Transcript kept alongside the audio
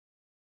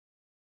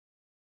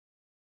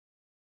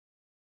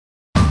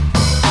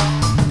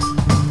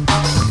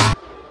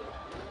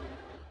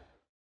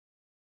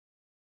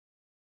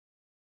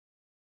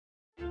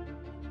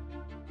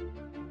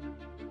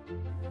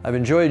I've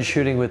enjoyed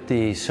shooting with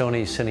the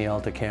Sony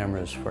Cine-Alta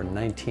cameras for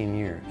 19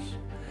 years,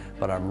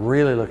 but I'm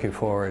really looking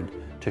forward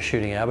to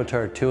shooting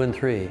Abatar 2 and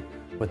 3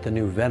 with the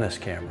new Venice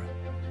camera.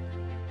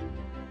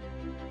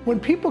 When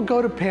people go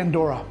to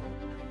Pandora,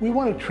 we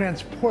want to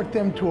transport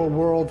them to a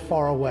world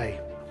far away.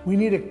 We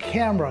need a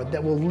camera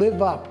that will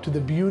live up to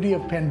the beauty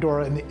of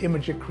Pandora and the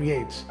image it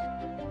creates.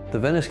 The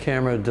Venice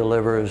camera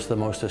delivers the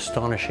most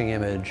astonishing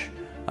image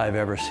I've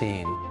ever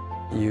seen.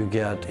 You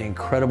get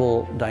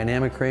incredible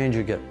dynamic range,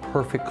 you get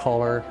perfect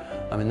color.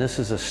 I mean, this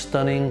is a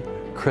stunning,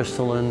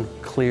 crystalline,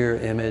 clear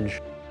image.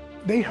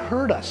 They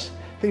heard us.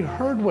 They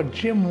heard what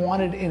Jim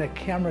wanted in a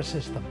camera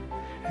system,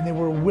 and they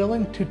were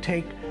willing to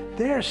take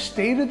their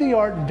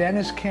state-of-the-art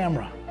Venice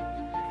camera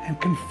and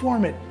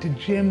conform it to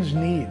Jim's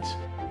needs.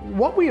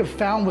 What we have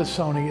found with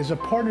Sony is a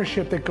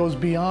partnership that goes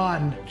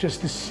beyond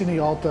just the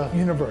Cine-Alta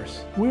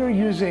universe. We are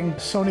using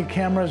Sony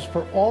cameras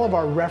for all of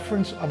our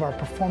reference of our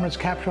performance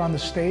capture on the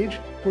stage.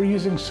 We're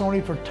using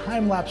Sony for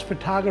time-lapse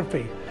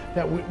photography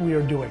that we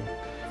are doing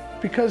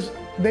because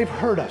they've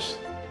heard us.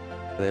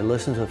 They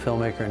listen to the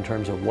filmmaker in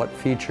terms of what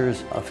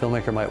features a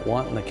filmmaker might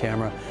want in the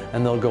camera,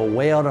 and they'll go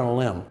way out on a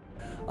limb.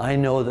 I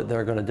know that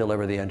they're going to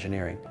deliver the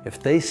engineering.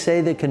 If they say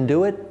they can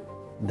do it,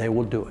 they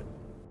will do it.